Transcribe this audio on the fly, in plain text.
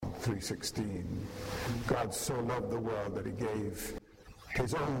3:16. God so loved the world that he gave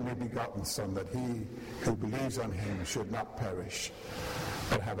his only begotten Son, that he who believes on him should not perish,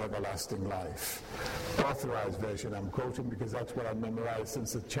 but have everlasting life. Authorized version I'm quoting because that's what I memorized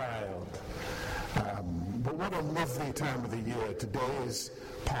since a child. But what a lovely time of the year. Today is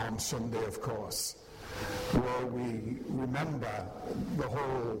Palm Sunday, of course, where we remember the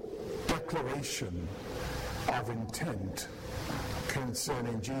whole declaration of intent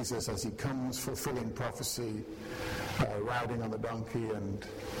concerning Jesus as he comes fulfilling prophecy, riding on the donkey and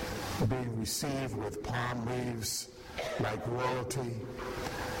being received with palm leaves like royalty.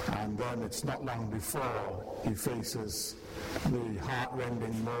 And then it's not long before he faces the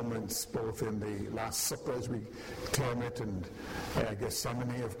heart-rending moments, both in the Last Supper, as we term it, and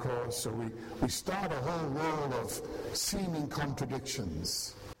Gethsemane, of course. So we start a whole roll of seeming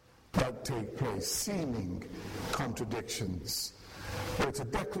contradictions that take place, seeming contradictions. But it's a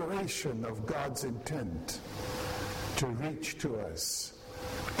declaration of God's intent to reach to us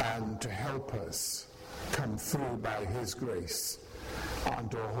and to help us come through by his grace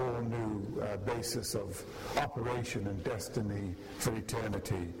onto a whole new basis of operation and destiny for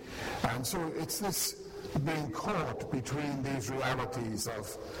eternity. And so it's this being caught between these realities of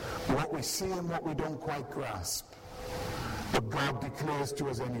what we see and what we don't quite grasp. But God declares to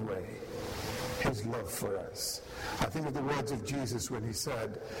us anyway his love for us. I think of the words of Jesus when he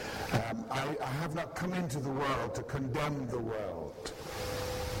said, I have not come into the world to condemn the world,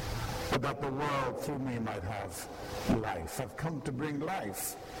 but that the world through me might have life. I've come to bring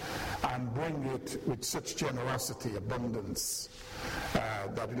life and bring it with such generosity, abundance,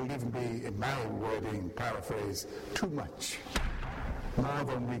 that it'll even be, in my wording, paraphrase, too much. More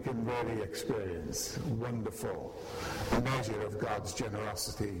than we can really experience. Wonderful measure of God's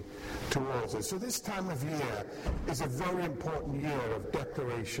generosity towards us. So this time of year is a very important year of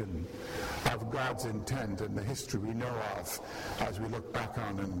declaration of God's intent and the history we know of as we look back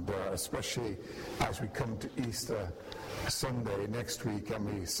on, and especially as we come to Easter Sunday next week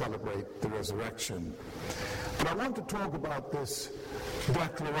and we celebrate the resurrection. But I want to talk about this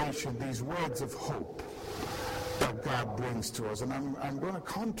declaration, these words of hope that God brings to us. And I'm going to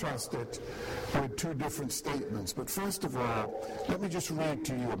contrast it with two different statements. But first of all, let me just read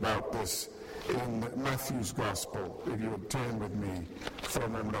to you about this in Matthew's Gospel. If you would turn with me for a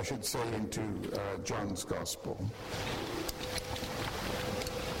moment, I should say into John's Gospel.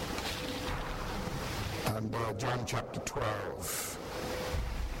 And John chapter 12.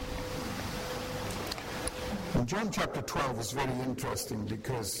 And John chapter 12 is very interesting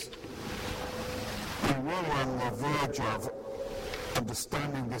because we're really on the verge of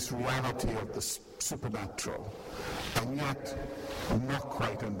understanding this reality of the supernatural, and yet not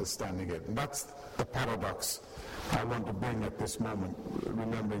quite understanding it. And that's the paradox I want to bring at this moment,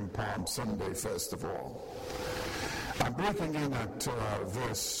 remembering Palm Sunday, first of all. I'm breaking in at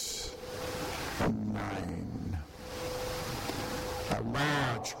verse 9. A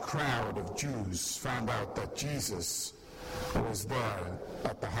large crowd of Jews found out that Jesus was there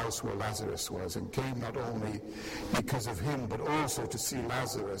at the house where Lazarus was, and came not only because of him, but also to see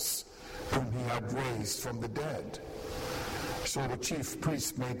Lazarus, whom he had raised from the dead. So the chief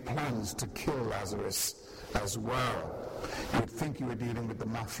priests made plans to kill Lazarus as well. You'd think you were dealing with the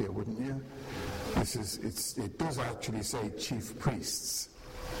mafia, wouldn't you? It does actually say chief priests.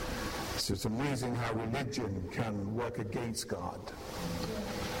 So it's amazing how religion can work against God.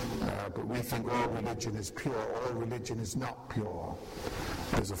 But we think all religion is pure. All religion is not pure.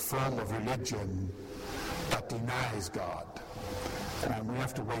 There's a form of religion that denies God. And we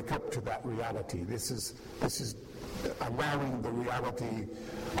have to wake up to that reality. This is allowing the reality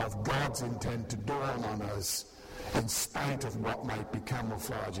of God's intent to dawn on us in spite of what might be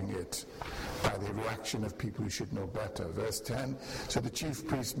camouflaging it by the reaction of people who should know better. Verse 10, so the chief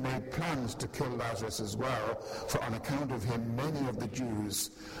priests made plans to kill Lazarus as well, for on account of him many of the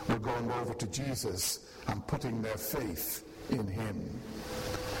Jews were going over to Jesus and putting their faith in him.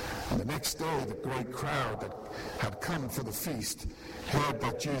 And the next day the great crowd that had come for the feast heard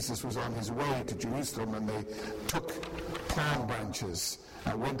that Jesus was on his way to Jerusalem, and they took palm branches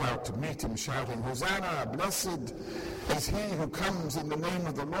and went out to meet him, shouting, Hosanna, blessed is he who comes in the name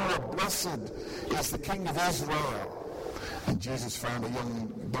of the Lord, blessed is the King of Israel. And Jesus found a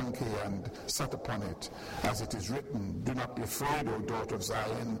young donkey and sat upon it, as it is written, do not be afraid, O daughter of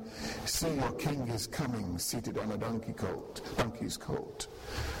Zion. See, your king is coming, seated on a donkey's coat.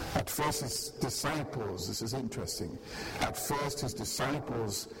 At first his disciples, this is interesting, at first his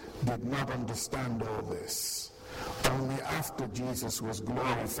disciples did not understand all this. Only after Jesus was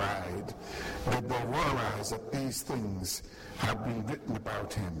glorified did they realize that these things had been written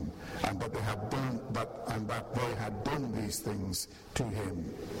about him and that they had done these things to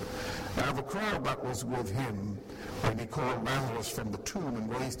him. Now the crowd that was with him when he called Lazarus from the tomb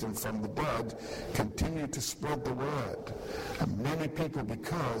and raised him from the dead continued to spread the word. And many people,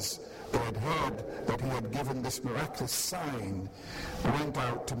 because they had heard that he had given this miraculous sign, went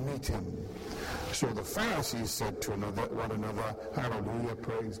out to meet him. So the Pharisees said to one another, hallelujah,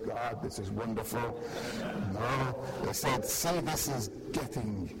 praise God, this is wonderful. No, they said, see, this is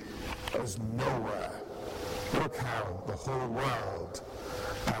getting us nowhere. Look how the whole world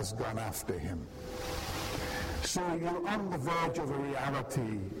has gone after him. So you're on the verge of a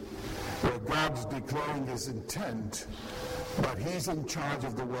reality where God's declaring his intent, but he's in charge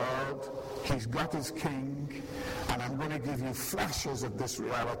of the world, he's got his king, and I'm going to give you flashes of this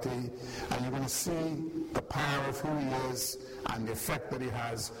reality, and you're going to see the power of who he is and the effect that he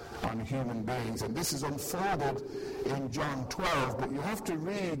has on human beings. And this is unfolded in John 12, but you have to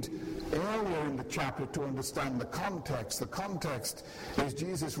read earlier in the chapter to understand the context. The context is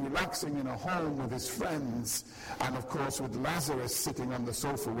Jesus relaxing in a home with his friends, and of course with Lazarus sitting on the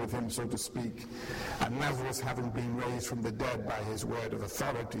sofa with him, so to speak, and Lazarus having been raised from the dead by his word of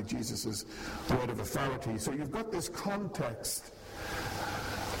authority, Jesus' word of authority. So you've got this context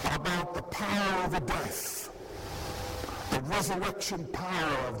about the power over death, the resurrection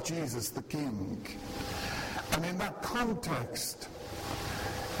power of Jesus the King. And in that context,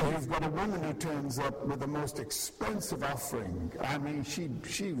 you've got a woman who turns up with the most expensive offering. I mean, she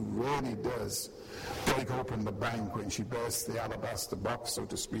really does break open the bank when she bursts the alabaster box, so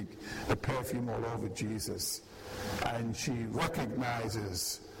to speak, the perfume all over Jesus. And she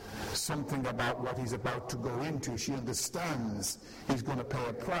recognizes something about what he's about to go into. She understands he's going to pay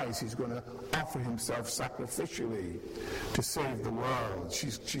a price. He's going to offer himself sacrificially to save the world.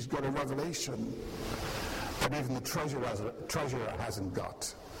 She's got a revelation that even the treasurer hasn't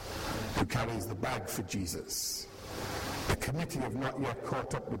got, who carries the bag for Jesus. The committee have not yet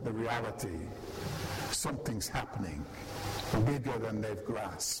caught up with the reality. Something's happening bigger than they've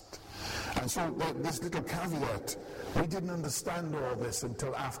grasped. And so this little caveat, we didn't understand all this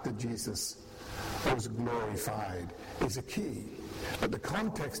until after Jesus was glorified, is a key. But the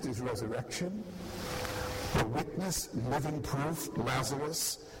context is resurrection. The witness, living proof,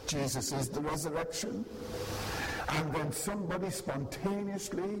 Lazarus, Jesus is the resurrection. And then somebody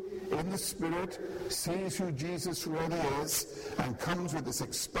spontaneously in the Spirit sees who Jesus really is and comes with this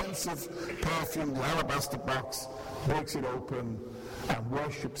expensive perfume, the alabaster box, breaks it open and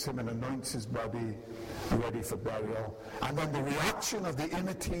worships him and anoints his body ready for burial. And then the reaction of the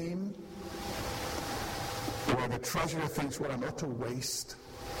inner team, where the treasurer thinks, what an utter waste.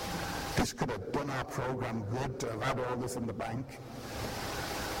 This could have done our program good to have had all this in the bank.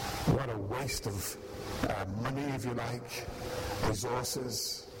 What a waste of money, if you like,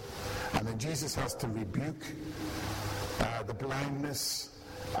 resources. And then Jesus has to rebuke the blindness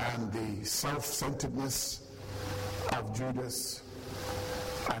and the self-centeredness of Judas.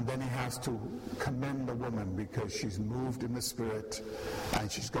 And then he has to commend the woman because she's moved in the Spirit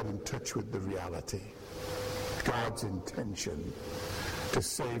and she's got in touch with the reality. God's intention to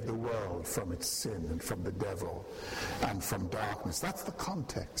save the world from its sin and from the devil and from darkness. That's the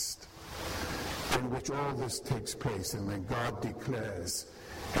context in which all this takes place, and then God declares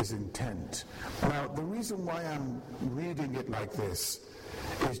his intent. Now, the reason why I'm reading it like this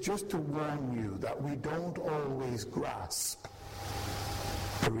is just to warn you that we don't always grasp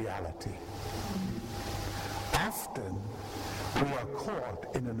the reality. Often, we are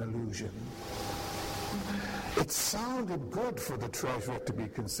caught in an illusion. It sounded good for the treasurer to be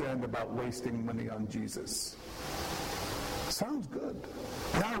concerned about wasting money on Jesus. Sounds good.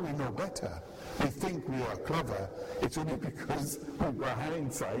 Now we know better. We think we are clever. It's only because we've got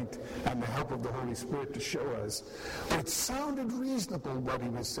hindsight and the help of the Holy Spirit to show us. But it sounded reasonable what he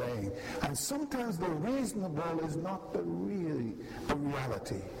was saying. And sometimes the reasonable is not the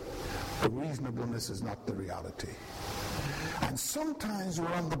reality. The reasonableness is not the reality. And sometimes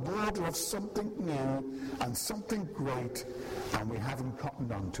we're on the border of something new and something great, and we haven't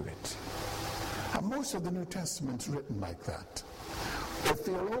cottoned on to it. And most of the New Testament's written like that. The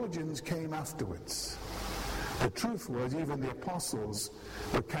theologians came afterwards. The truth was, even the apostles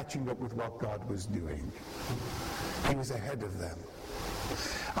were catching up with what God was doing. He was ahead of them.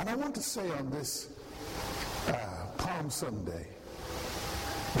 And I want to say on this Palm Sunday,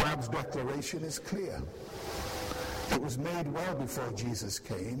 God's declaration is clear. It was made well before Jesus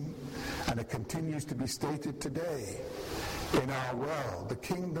came, and it continues to be stated today. In our world, the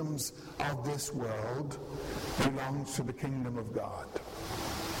kingdoms of this world belongs to the kingdom of God.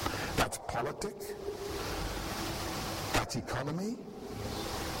 That's politics, that's economy,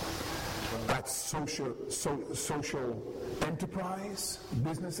 That's social enterprise,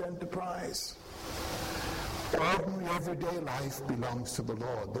 business enterprise. Ordinary everyday life belongs to the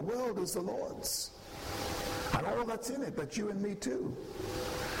Lord. The world is the Lord's. And all that's in it, that's you and me too.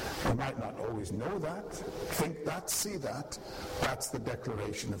 You might not always know that, think that, see that. That's the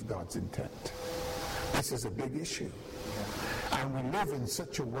declaration of God's intent. This is a big issue. And we live in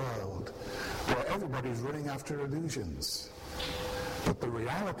such a world where everybody's running after illusions. But the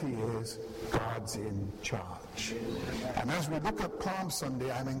reality is, God's in charge. And as we look at Palm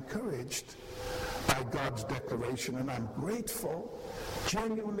Sunday, I'm encouraged by God's declaration, and I'm grateful,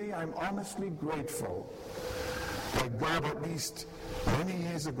 genuinely, I'm honestly grateful that God, at least many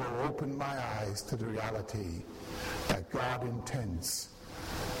years ago, opened my eyes to the reality that God's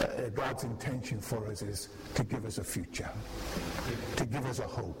intention for us is to give us a future, to give us a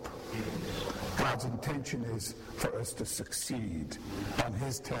hope. God's intention is for us to succeed on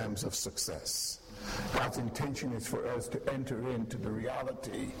His terms of success. God's intention is for us to enter into the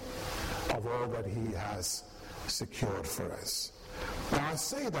reality of all that He has secured for us. Now I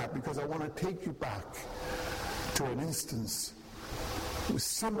say that because I want to take you back to an instance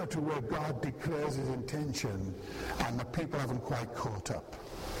similar to where God declares His intention and the people haven't quite caught up.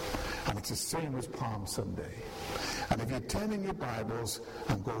 And it's the same as Palm Sunday. And if you turn in your Bibles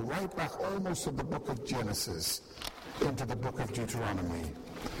and go right back almost to the book of Genesis into the book of Deuteronomy,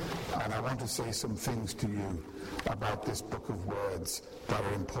 and I want to say some things to you about this book of words that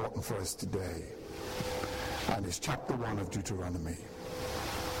are important for us today. And it's chapter 1 of Deuteronomy,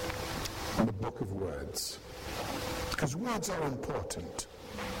 the book of words. Because words are important.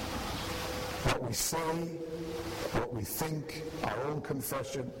 What we say, what we think, our own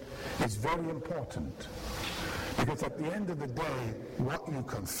confession is very important. Because at the end of the day, what you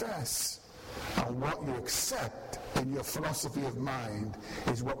confess and what you accept in your philosophy of mind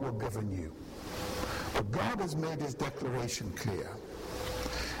is what will govern you. But God has made His declaration clear.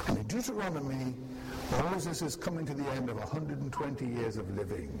 And in Deuteronomy, Moses is coming to the end of 120 years of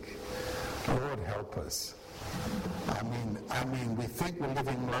living. Lord, help us. I mean, we think we're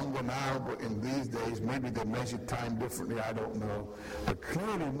living longer now, but in these days, maybe they measured time differently, I don't know. But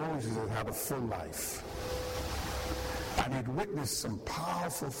clearly Moses had had a full life. And he'd witnessed some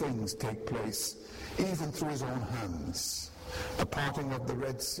powerful things take place, even through his own hands. The parting of the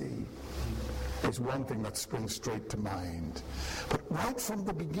Red Sea is one thing that springs straight to mind. But right from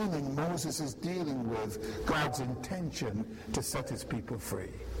the beginning, Moses is dealing with God's intention to set his people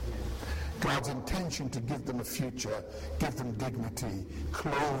free. God's intention to give them a future, give them dignity,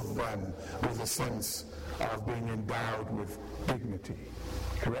 clothe them with a sense of being endowed with dignity.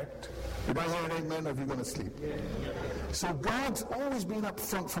 Correct? Did I hear an amen, or are you going to sleep? Yeah. So God's always been up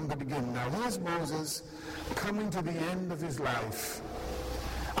front from the beginning. Now here's Moses coming to the end of his life,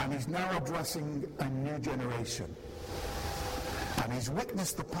 and he's now addressing a new generation. And he's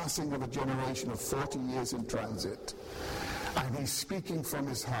witnessed the passing of a generation of 40 years in transit. And he's speaking from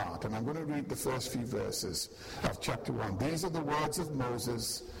his heart. And I'm going to read the first few verses of chapter 1. These are the words of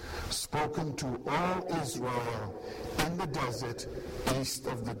Moses, spoken to all Israel in the desert east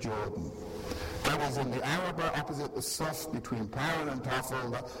of the Jordan. That is in the Arabah opposite the Suf, between Paran and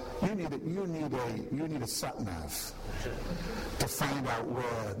Tafel. You need a sat-nav to find out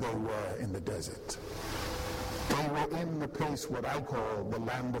where they were in the desert. They were in the place what I call the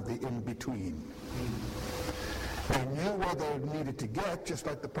land of the in-between. They knew where they needed to get, just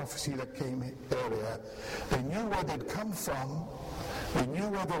like the prophecy that came earlier. They knew where they'd come from, they knew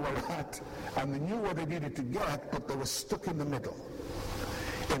where they were at, and they knew where they needed to get, but they were stuck in the middle,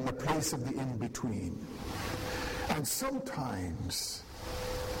 in the place of the in-between. And sometimes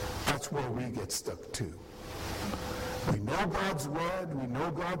that's where we get stuck too. We know God's word, we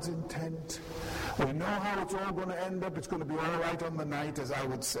know God's intent, we know how it's all going to end up. It's going to be all right on the night, as I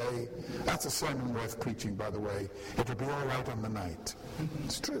would say. That's a sermon worth preaching, by the way. It'll be all right on the night.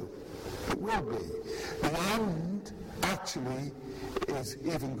 It's true. It will be. The end, actually, is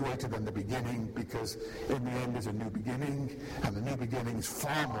even greater than the beginning, because in the end is a new beginning, and the new beginning is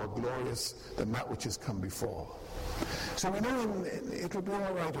far more glorious than that which has come before. So we know it'll be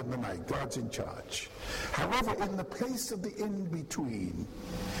all right on the night. God's in charge. However, in the place of the in-between,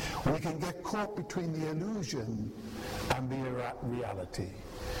 we can get caught between the illusion and the reality.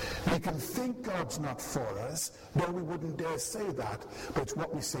 We can think God's not for us, though we wouldn't dare say that, but it's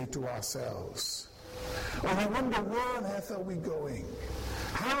what we say to ourselves. Or we wonder, where on earth are we going?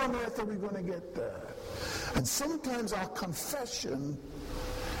 How on earth are we going to get there? And sometimes our confession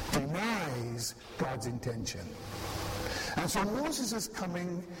denies God's intention. And so Moses is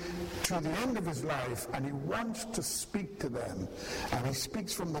coming to the end of his life, and he wants to speak to them, and he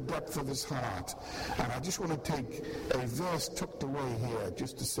speaks from the depth of his heart. And I just want to take a verse tucked away here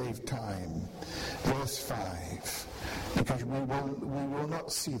just to save time. Verse 5, because we will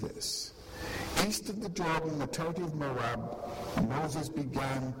not see this. East of the Jordan, the territory of Moab, Moses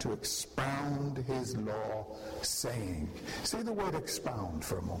began to expound his law, saying, say the word expound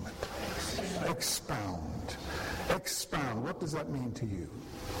for a moment. Expound. Expound. What does that mean to you?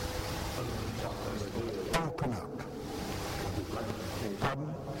 Open up.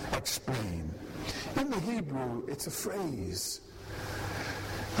 Pardon? Explain. In the Hebrew, it's a phrase,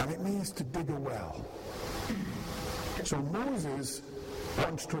 and it means to dig a well. So Moses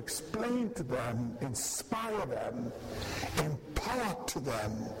wants to explain to them, inspire them, impart to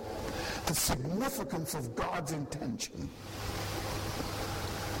them the significance of God's intention.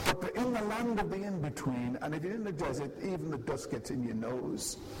 But they're in the land of the in-between, and if you're in the desert, even the dust gets in your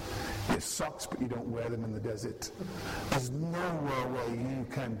nose. Your socks, but you don't wear them in the desert. There's nowhere where you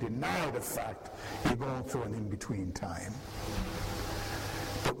can deny the fact you're going through an in-between time.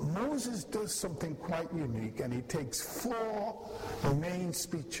 But Moses does something quite unique, and he takes 4 main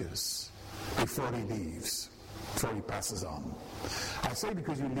speeches before he leaves, before he passes on. I say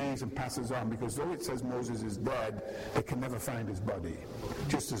because he leaves and passes on, because though it says Moses is dead, they can never find his body.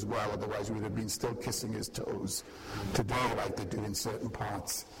 Just as well, otherwise we would have been still kissing his toes today, like they do in certain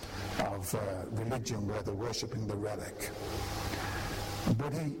parts of religion where they're worshipping the relic.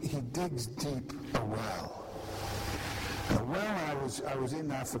 But he digs deep a well. Well, I was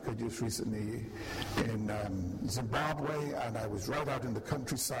in Africa just recently, in Zimbabwe, and I was right out in the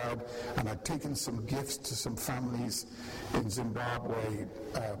countryside, and I'd taken some gifts to some families in Zimbabwe,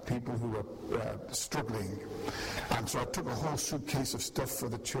 people who were struggling. And so I took a whole suitcase of stuff for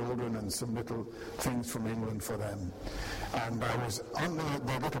the children and some little things from England for them. And I was on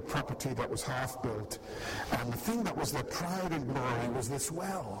their little property that was half built, and the thing that was their pride and glory was this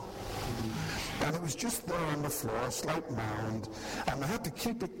well. And it was just there on the floor, a slight mound, and I had to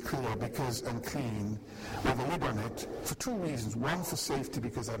keep it clear and clean with a lid on it for 2 reasons. One, for safety,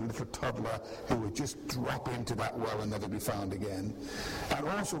 because I had a little toddler who would just drop into that well and never be found again. And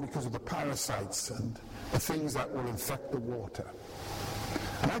also because of the parasites and the things that will infect the water.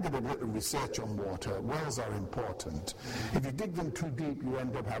 And I did a little research on water. Wells are important. If you dig them too deep, you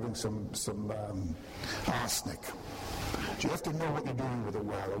end up having some arsenic. So you have to know what you're doing with a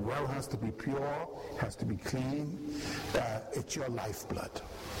well. A well has to be pure, has to be clean. It's your lifeblood.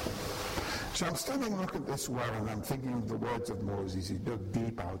 So I'm standing looking at this well, and I'm thinking of the words of Moses. He dug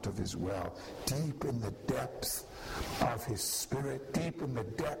deep out of his well, deep in the depth of his spirit, deep in the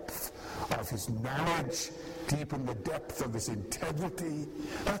depth of his knowledge, deep in the depth of his integrity.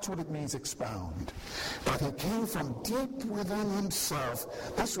 That's what it means, expound. But he came from deep within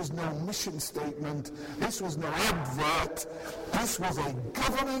himself. This was no mission statement. This was no advert. This was a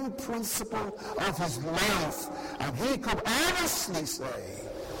governing principle of his life. And he could honestly say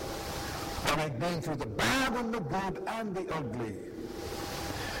that he'd been through the bad and the good and the ugly.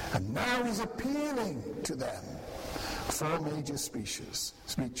 And now he's appealing to them. 4 major speeches.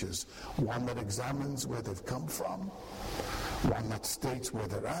 One that examines where they've come from, one that states where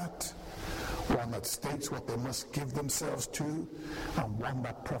they're at, one that states what they must give themselves to, and one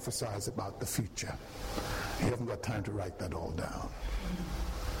that prophesies about the future. He hasn't got time to write that all down.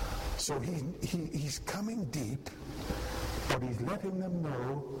 So he's coming deep, but he's letting them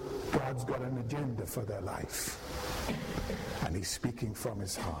know God's got an agenda for their life. And he's speaking from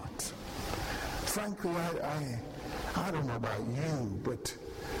his heart. Frankly, I don't know about you, but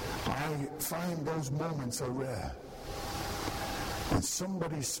I find those moments are rare. When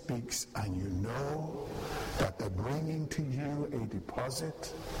somebody speaks and you know that they're bringing to you a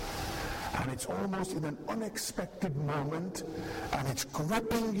deposit, and it's almost in an unexpected moment, and it's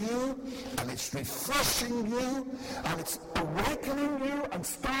gripping you, and it's refreshing you, and it's awakening you and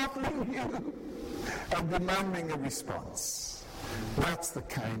startling you, and demanding a response. That's the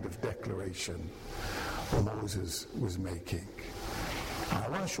kind of declaration Moses was making. And I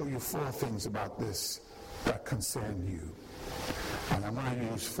want to show you 4 things about this that concern you. And I'm going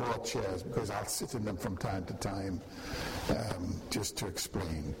to use 4 chairs because I'll sit in them from time to time just to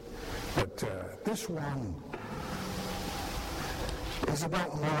explain. But this one is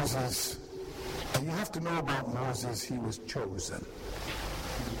about Moses. And you have to know about Moses, he was chosen.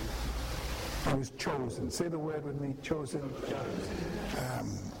 He was chosen. Say the word with me, chosen.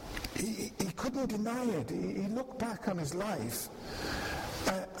 He couldn't deny it. He looked back on his life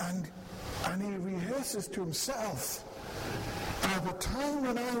and he rehearses to himself, at the time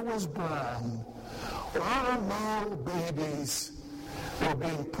when I was born, all male babies were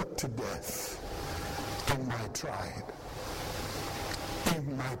being put to death in my tribe,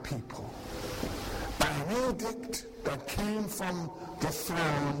 in my people, by an edict that came from the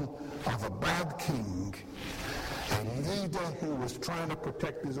throne of a bad king, a leader who was trying to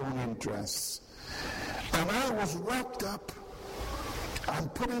protect his own interests. And I was wrapped up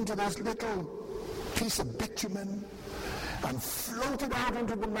and put into this little piece of bitumen and floated out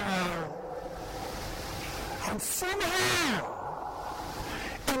into the Nile. And somehow,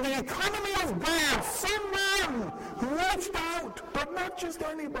 in the economy of God, someone reached out, but not just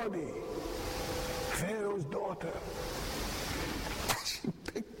anybody. Pharaoh's daughter. She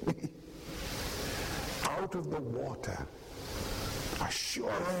picked me out of the water. A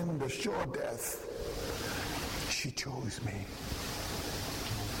sure end, a sure death. She chose me.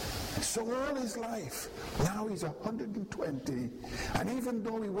 So all his life, now he's 120, and even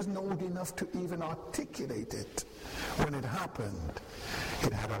though he wasn't old enough to even articulate it, when it happened,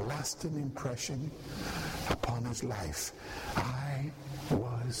 it had a lasting impression upon his life. I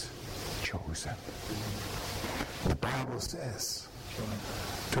was chosen. The Bible says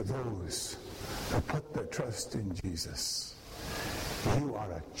to those who put their trust in Jesus, you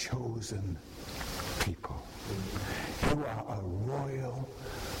are a chosen people. You are a royal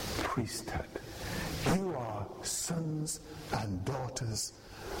priesthood. You are sons and daughters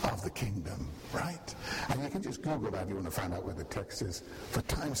of the kingdom, right? And you can just Google that if you want to find out where the text is for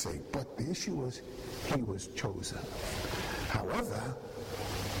time's sake. But the issue was, he was chosen. However,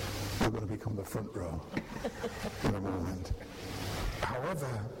 you're going to become the front row in a moment. However,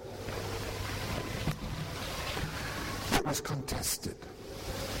 it was contested.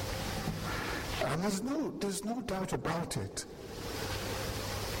 And there's no doubt about it.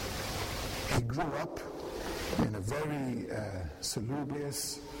 He grew up in a very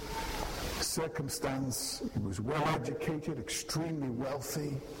salubrious circumstance. He was well educated, extremely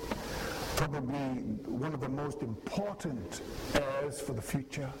wealthy, probably one of the most important heirs for the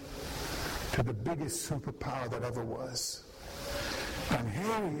future to the biggest superpower that ever was. And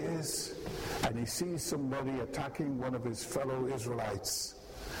here he is, and he sees somebody attacking one of his fellow Israelites,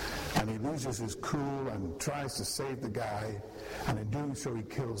 and he loses his cool and tries to save the guy, and in doing so he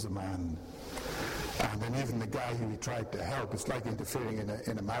kills the man. And then even the guy who he tried to help, it's like interfering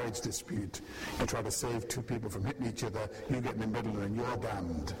in a marriage dispute. You try to save two people from hitting each other, you get in the middle and you're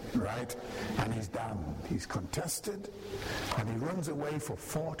damned, right? And he's damned. He's contested, and he runs away for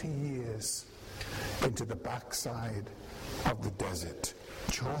 40 years into the backside of the desert.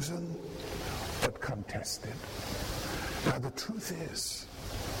 Chosen, but contested. Now the truth is,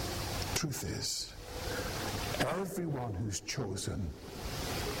 everyone who's chosen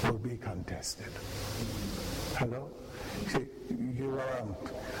will be contested. Hello? See,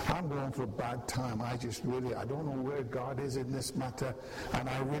 I'm going through a bad time. I don't know where God is in this matter, and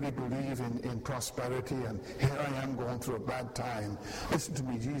I really believe in prosperity, and here I am going through a bad time. Listen to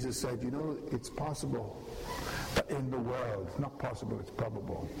me, Jesus said, it's possible that in the world, not possible, it's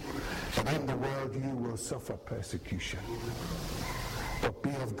probable, that in the world you will suffer persecution. But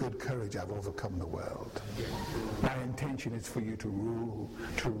be of good courage, I've overcome the world. My intention is for you to rule,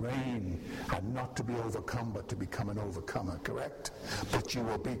 to reign, and not to be overcome, but to become an overcomer, correct? But you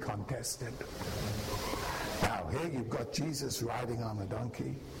will be contested. Now, here you've got Jesus riding on a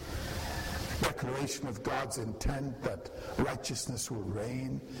donkey. Declaration of God's intent that righteousness will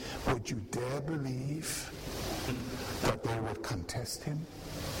reign. Would you dare believe that they would contest him?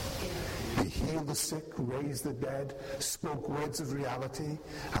 He healed the sick, raised the dead, spoke words of reality,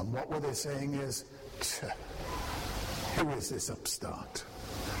 and what were they saying is, who is this upstart?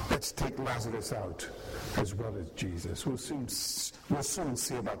 Let's take Lazarus out as well as Jesus. We'll soon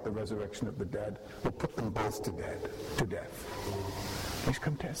see about the resurrection of the dead. We'll put them both to death. He's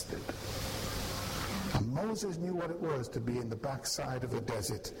contested. And Moses knew what it was to be in the backside of the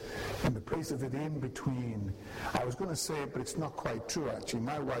desert, in the place of it in between. I was going to say it, but it's not quite true, actually.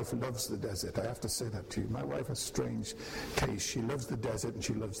 My wife loves the desert. I have to say that to you. My wife has strange taste. She loves the desert and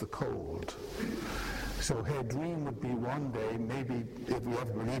she loves the cold. So her dream would be one day, maybe if we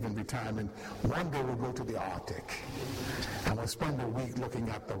ever believe in retirement, one day we'll go to the Arctic. And we'll spend a week looking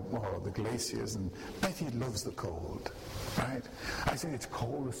at the glaciers. And Betty loves the cold. Right? I said, it's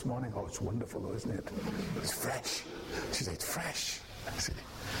cold this morning. Oh, it's wonderful though, isn't it? It's fresh. She said, it's fresh. I said,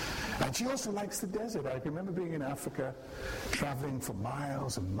 and she also likes the desert. I can remember being in Africa, traveling for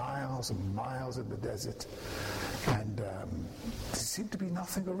miles and miles and miles in the desert. And there seemed to be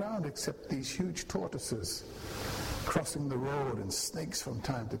nothing around except these huge tortoises crossing the road and snakes from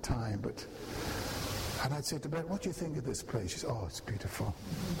time to time. But And I'd say to Beth, what do you think of this place? She said, oh, it's beautiful.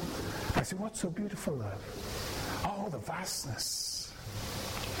 I said, what's so beautiful, love? Oh, the vastness.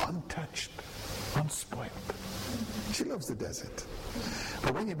 Untouched, unspoiled. She loves the desert.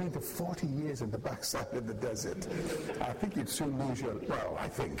 But when you've been to 40 years in the backside of the desert, I think you'd soon lose your, well, I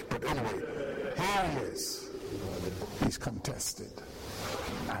think. But anyway, here he is. He's contested.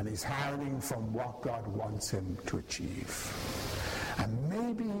 And he's hiding from what God wants him to achieve. And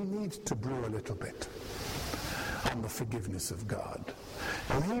maybe he needs to brew a little bit on the forgiveness of God.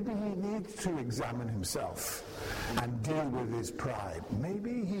 Maybe he needs to examine himself and deal with his pride.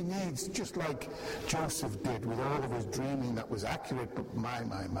 Maybe he needs, just like Joseph did with all of his dreaming that was accurate, but my,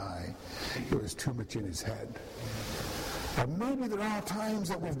 it was too much in his head. And maybe there are times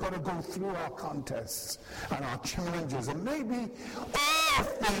that we've got to go through our contests and our challenges, and maybe all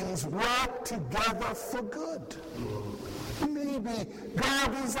things work together for good. Maybe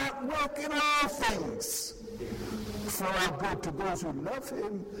God is at work in all things for our good to those who love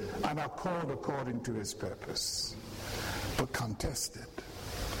him and are called according to his purpose. But contested.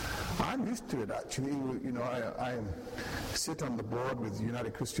 I'm used to it, actually. You know, I sit on the board with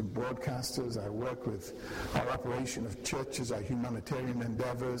United Christian Broadcasters. I work with our operation of churches, our humanitarian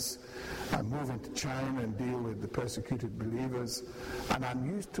endeavors. I move into China and deal with the persecuted believers. And I'm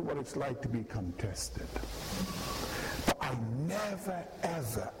used to what it's like to be contested. But I never,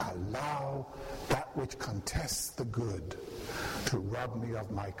 ever allow that which contests the good to rob me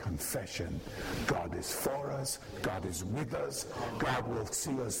of my confession. God is for us. God is with us. God will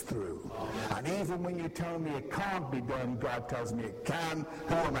see us through. And even when you tell me it can't be done, God tells me it can.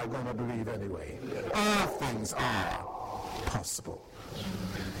 Who am I going to believe anyway? All things are possible,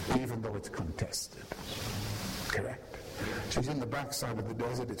 even though it's contested. Correct? She's in the backside of the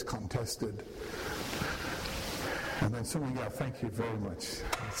desert. It's contested. And then someone yelled, thank you very much.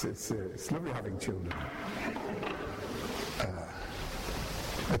 It's lovely having children.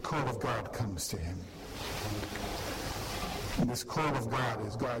 The call of God comes to him. And this call of God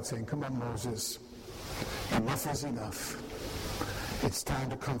is God saying, come on, Moses, enough is enough. It's time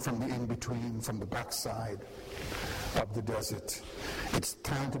to come from the in-between, from the backside of the desert. It's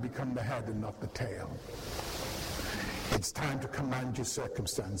time to become the head and not the tail. It's time to command your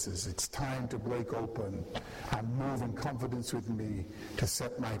circumstances. It's time to break open and move in confidence with me to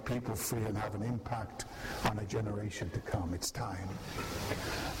set my people free and have an impact on a generation to come. It's time.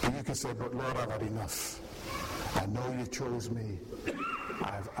 And you can say, but Lord, I've had enough. I know you chose me.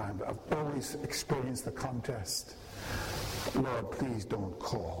 I've always experienced the contest. Lord, please don't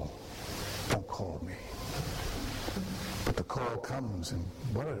call. Don't call me. But the call comes, and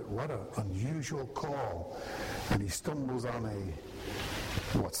what an unusual call. And he stumbles on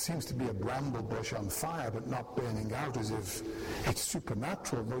what seems to be a bramble bush on fire, but not burning out, as if it's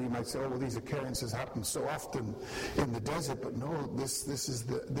supernatural. Though you might say, oh, well, these occurrences happen so often in the desert, but no, this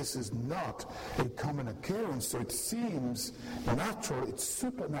is not a common occurrence. So it seems natural, it's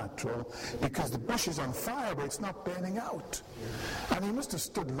supernatural, because the bush is on fire, but it's not burning out. And he must have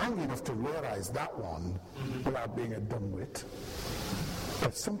stood long enough to realize that one without being a dumbwit.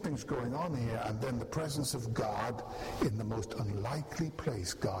 But something's going on here, and then the presence of God in the most unlikely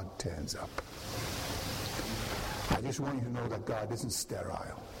place, God turns up. I just want you to know that God isn't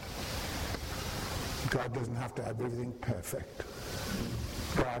sterile. God doesn't have to have everything perfect.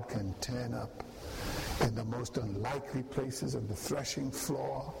 God can turn up in the most unlikely places, on the threshing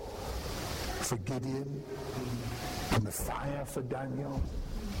floor for Gideon, in the fire for Daniel.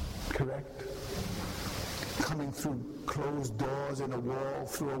 Correct? Coming through closed doors in a wall,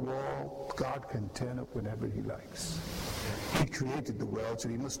 through a wall. God can turn up whenever he likes. He created the world, so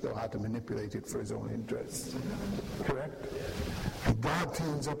he must know how to manipulate it for his own interests. Correct? And God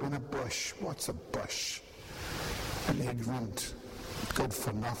turns up in a bush. What's a bush? An ignorant,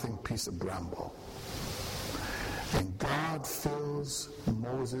 good-for-nothing piece of bramble. And God fills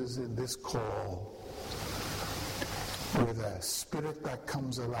Moses in this call with a spirit that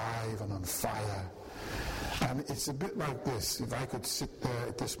comes alive and on fire. And it's a bit like this. If I could sit there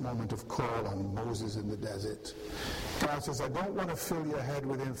at this moment of call on Moses in the desert, God says, I don't want to fill your head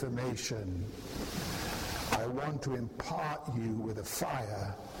with information. I want to impart you with a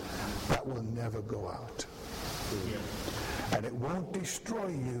fire that will never go out. And it won't destroy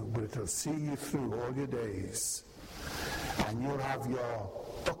you, but it'll see you through all your days. And you'll have your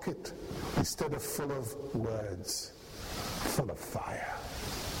bucket, instead of full of words, full of fire.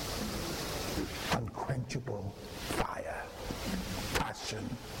 Unquenchable fire, passion,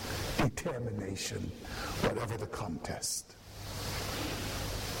 determination, whatever the contest,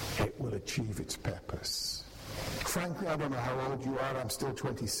 it will achieve its purpose Frankly, I don't know how old you are. I'm still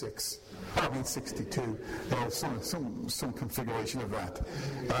 26. I mean 62. Some configuration of that.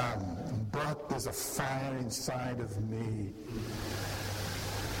 But there's a fire inside of me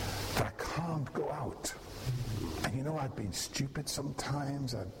that I can't go out. And you know, I've been stupid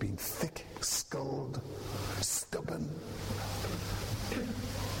sometimes. I've been thick-skulled, stubborn.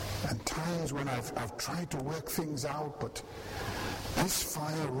 And times when I've tried to work things out, but this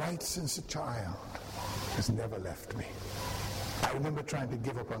fire, right since a child, has never left me. I remember trying to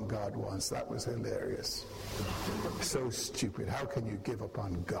give up on God once. That was hilarious. So stupid. How can you give up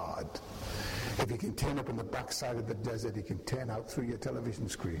on God? If he can turn up in the backside of the desert, he can turn out through your television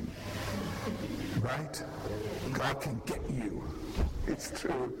screen. Right? God can get you. It's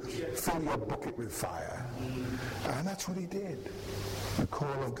true. Fill your bucket with fire. And that's what he did. The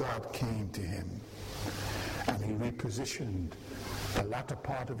call of God came to him. And he repositioned the latter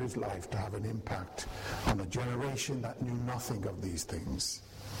part of his life to have an impact on a generation that knew nothing of these things.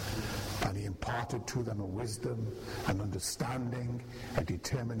 And he imparted to them a wisdom, an understanding, a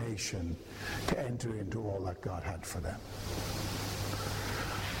determination to enter into all that God had for them.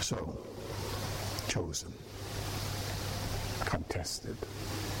 So, chosen, contested.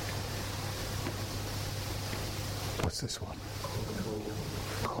 What's this one?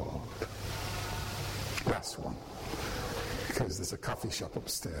 Called. Last one. Because there's a coffee shop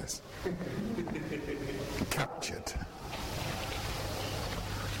upstairs. Captured.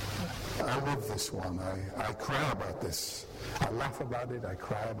 I love this one. I cry about this. I laugh about it. I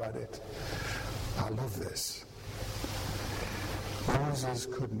cry about it. I love this. Moses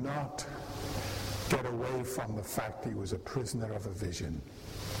could not get away from the fact he was a prisoner of a vision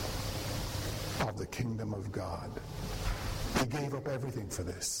of the kingdom of God. He gave up everything for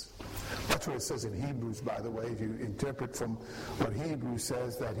this. That's what it says in Hebrews, by the way. If you interpret from what Hebrews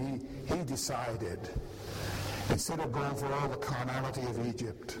says, that he decided, instead of going for all the carnality of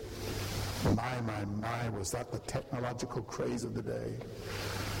Egypt, my, was that the technological craze of the day?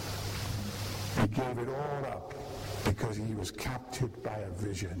 He gave it all up because he was captured by a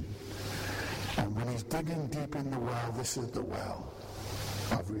vision. And when he's digging deep in the well, this is the well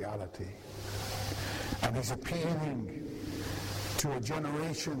of reality. And he's appealing to a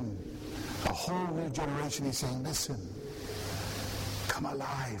generation, a whole new generation. He's saying, listen, come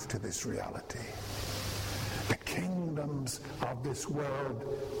alive to this reality. The kingdoms of this world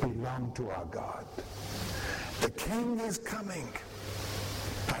belong to our God. The King is coming,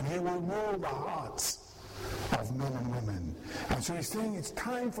 and he will rule the hearts of men and women. And so he's saying it's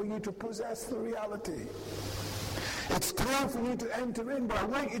time for you to possess the reality. It's time for you to enter in, but I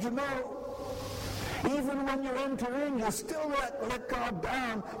want you to know, even when you enter in, you still let God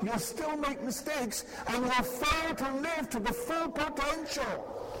down, you still make mistakes, and you'll fail to live to the full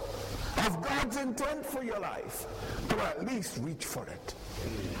potential of God's intent for your life. But at least reach for it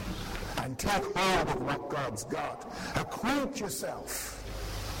and take hold of what God's got. Acquaint yourself.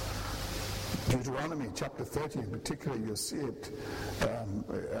 Deuteronomy chapter 30 in particular, you'll see it.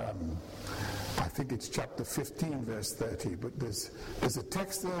 I think it's chapter 15 verse 30, but there's a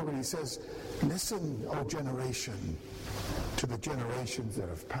text there where he says, listen, O generation, to the generations that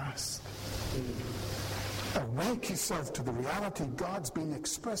have passed. Awake yourself to the reality. God's been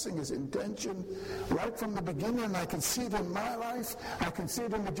expressing his intention right from the beginning. I can see it in my life. I can see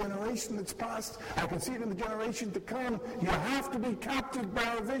it in the generation that's passed. I can see it in the generation to come. You have to be captured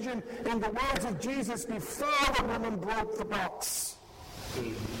by a vision. In the words of Jesus, before the woman broke the box.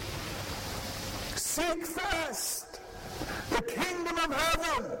 Seek first the kingdom of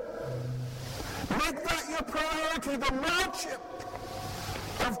heaven. Make that your priority, the lordship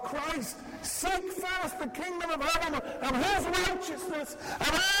of Christ. Seek first the kingdom of heaven and his righteousness,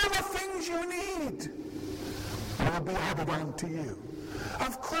 and all the things you need will be added unto you.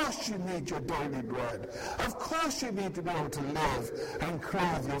 Of course you need your daily bread. Of course you need to be able to live and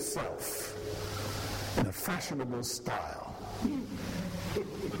clothe yourself in a fashionable style.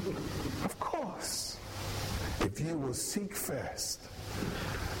 Of course. If you will seek first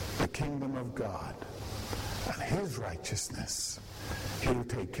the kingdom of God and his righteousness, he'll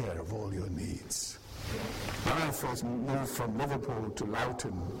take care of all your needs. When I first moved from Liverpool to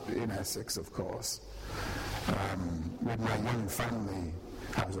Loughton in Essex, of course, with my young family,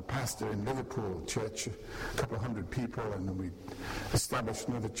 I was a pastor in Liverpool church, a couple of hundred people, and then we established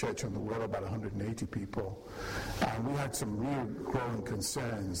another church on the Wirral, about 180 people. And we had some real growing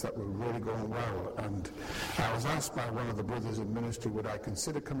concerns that were really going well. And I was asked by one of the brothers in ministry, would I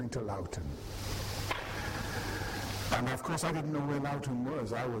consider coming to Loughton? And of course, I didn't know where Loughton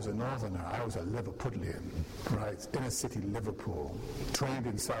was. I was a northerner. I was a Liverpudlian, right? Inner city Liverpool. Trained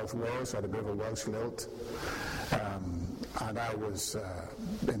in South Wales, had a bit of a Welsh lilt. And I was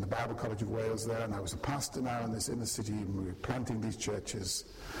in the Bible College of Wales there, and I was a pastor now in this inner city, and we were planting these churches.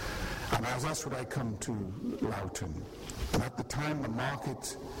 And as that's when I come to Loughton. And at the time, the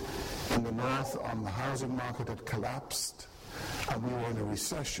market in the north on the housing market had collapsed, and we were in a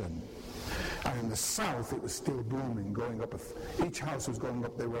recession. And in the south, it was still booming, going up. Each house was going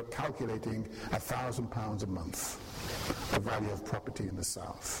up. They were calculating £1,000 a month, the value of property in the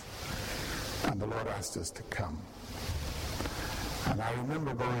south. And the Lord asked us to come. And I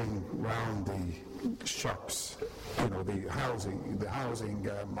remember going round the shops, the housing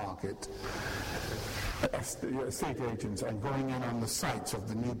market, estate agents, and going in on the sites of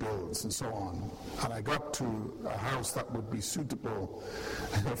the new builds and so on. And I got to a house that would be suitable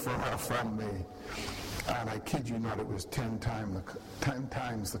for our family. And I kid you not, it was 10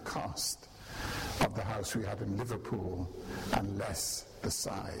 times the cost of the house we had in Liverpool and less the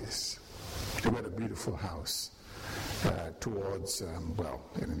size. We had a beautiful house towards,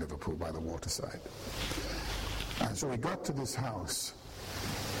 in Liverpool by the waterside. And so we got to this house,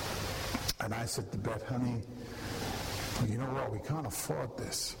 and I said to Beth, honey, you know what, we can't afford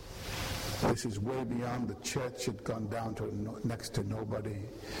this. This is way beyond. The church had gone down to next to nobody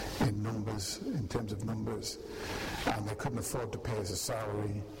in terms of numbers, and they couldn't afford to pay us a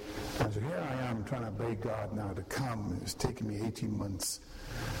salary. And so here I am trying to beg God now to come. It was taking me 18 months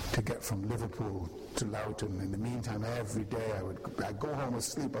to get from Liverpool to Loughton. In the meantime, every day I'd go home and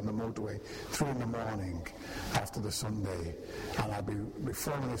sleep on the motorway 3 a.m. after the Sunday, and I'd be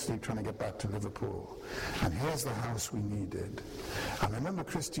falling asleep trying to get back to Liverpool. And here's the house we needed. And I remember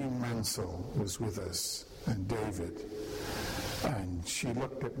Christine Mansell was with us, and David, and she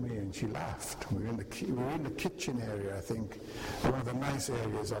looked at me and she laughed. We were in the kitchen area, I think, one of the nice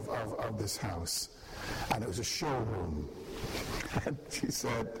areas of this house, and it was a showroom. And she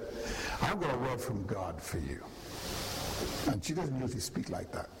said, I've got a word from God for you. And she doesn't usually speak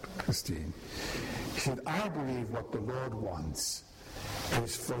like that, Christine. She said, I believe what the Lord wants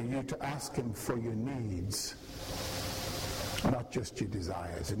is for you to ask him for your needs, not just your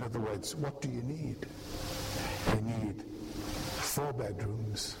desires. In other words, what do you need? You need 4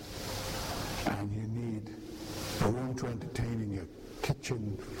 bedrooms, and you need a room to entertain in your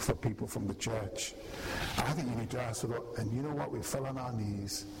kitchen for people from the church. I think you need to ask the Lord, and you know what? We fell on our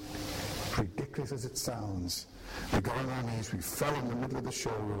knees. Ridiculous as it sounds, we got on our knees, we fell in the middle of the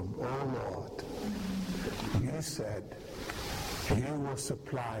showroom. Oh Lord, you said you will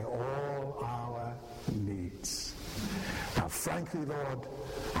supply all our needs. Now frankly, Lord,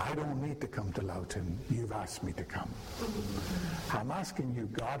 I don't need to come to Loughton. You've asked me to come. I'm asking you,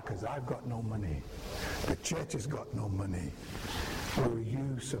 God, because I've got no money. The church has got no money. Will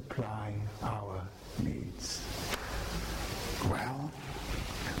you supply our needs? Well,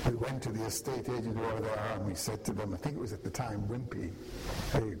 we went to the estate agent over there, and we said to them, I think it was at the time Wimpy.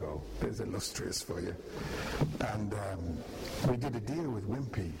 There you go. There's illustrious for you. And we did a deal with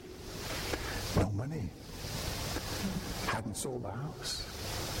Wimpy. No money. Hadn't sold the house.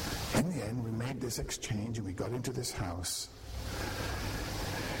 In the end, we made this exchange, and we got into this house.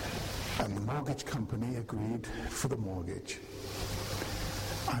 And the mortgage company agreed for the mortgage.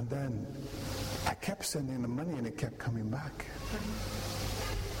 And then I kept sending the money, and it kept coming back.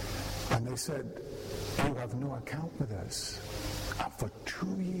 And they said, you have no account with us. And for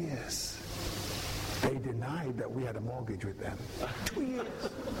 2 years, they denied that we had a mortgage with them. 2 years.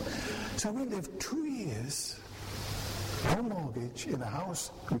 So we lived 2 years, no mortgage, in a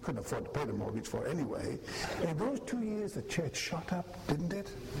house we couldn't afford to pay the mortgage for anyway. In those 2 years, the church shot up, didn't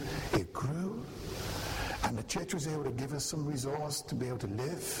it? It grew. And the church was able to give us some resource to be able to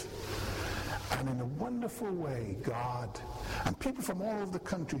live. And in a wonderful way, God, and people from all over the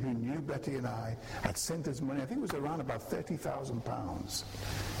country who knew Betty and I had sent us money. I think it was around about £30,000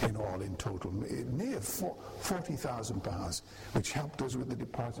 in all, in total, near £40,000, which helped us with the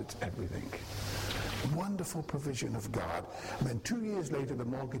deposits, everything. Wonderful provision of God. And then 2 years later, the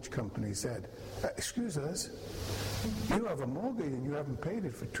mortgage company said, excuse us, you have a mortgage and you haven't paid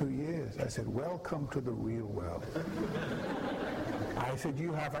it for 2 years. I said, welcome to the real world. I said,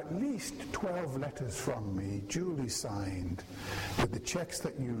 you have at least 12 letters from me, duly signed, with the checks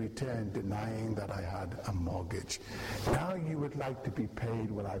that you returned denying that I had a mortgage. Now you would like to be paid.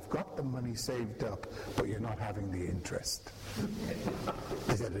 Well, I've got the money saved up, but you're not having the interest.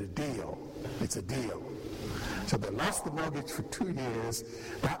 Is it a deal? It's a deal. So they lost the mortgage for 2 years.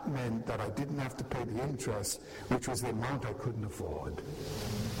 That meant that I didn't have to pay the interest, which was the amount I couldn't afford.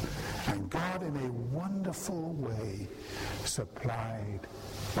 And God, in a wonderful way, supplied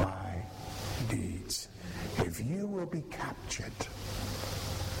my needs. If you will be captured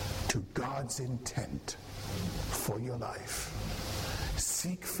to God's intent, for your life.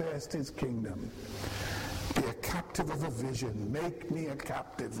 Seek first his kingdom. Be a captive of a vision. Make me a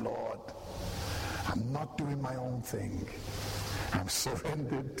captive, Lord. I'm not doing my own thing. I'm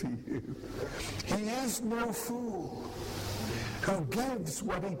surrendered to you. He is no fool who gives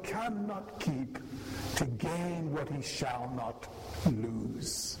what he cannot keep to gain what he shall not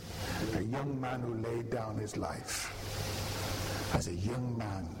lose. A young man who laid down his life as a young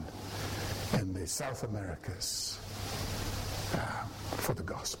man in the South Americas for the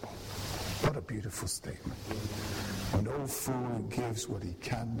gospel. What a beautiful statement. No fool gives what he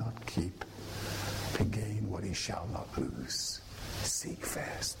cannot keep to gain what he shall not lose. Seek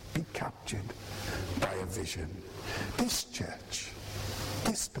first. Be captured by a vision. This church,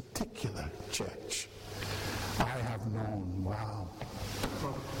 this particular church, I have known, wow,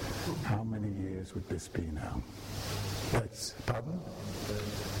 how many years would this be now? That's, pardon?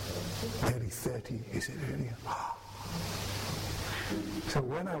 Nearly 30, is it really? Oh. So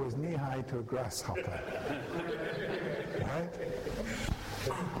when I was knee-high to a grasshopper, right?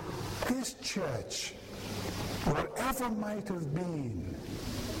 This church, whatever might have been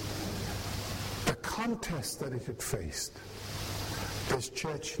the contest that it had faced, this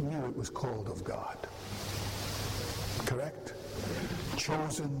church knew it was called of God. Correct?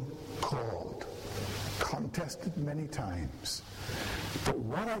 Chosen, called, contested many times. But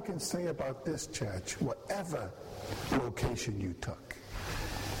what I can say about this church, whatever location you took,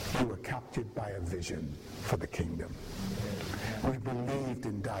 you were captured by a vision for the kingdom. We believed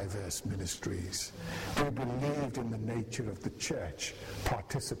in diverse ministries. We believed in the nature of the church,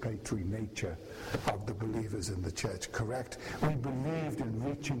 participatory nature of the believers in the church, correct? We believed in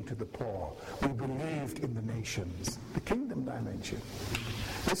reaching to the poor. We believed in the nations, the kingdom dimension.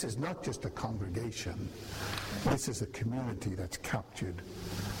 This is not just a congregation. This is a community that's captured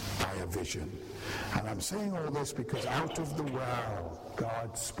by a vision. And I'm saying all this because out of the well,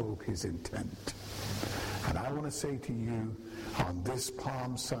 God spoke his intent. And I want to say to you, on this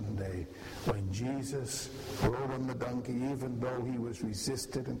Palm Sunday, when Jesus rode on the donkey, even though he was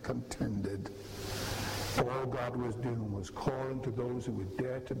resisted and contended, all God was doing was calling to those who would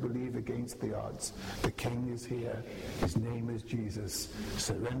dare to believe against the odds. The King is here. His name is Jesus.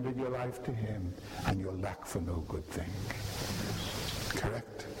 Surrender your life to him, and you'll lack for no good thing.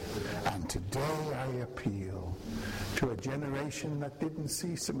 Correct? And today I appeal to a generation that didn't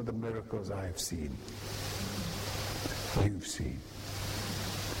see some of the miracles I have seen. You've seen.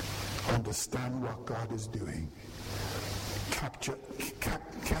 Understand what God is doing. Catch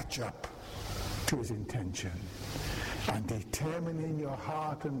up to his intention. And determine in your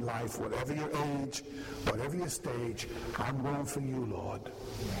heart and life, whatever your age, whatever your stage, I'm going for you, Lord.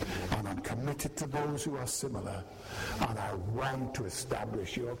 And I'm committed to those who are similar. And I want to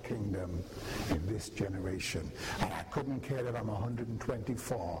establish your kingdom in this generation. And I couldn't care if I'm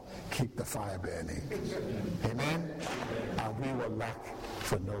 124. Keep the fire burning. Amen? And we will lack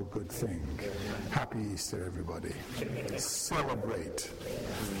for no good thing. Happy Easter, everybody. Celebrate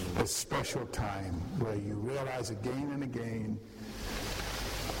this special time where you realize again and again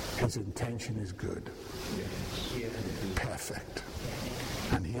his intention is good, perfect,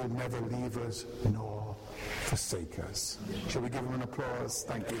 and he'll never leave us nor forsake us. Shall we give him an applause?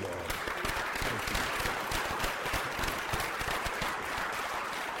 Thank you, Lord. Thank you.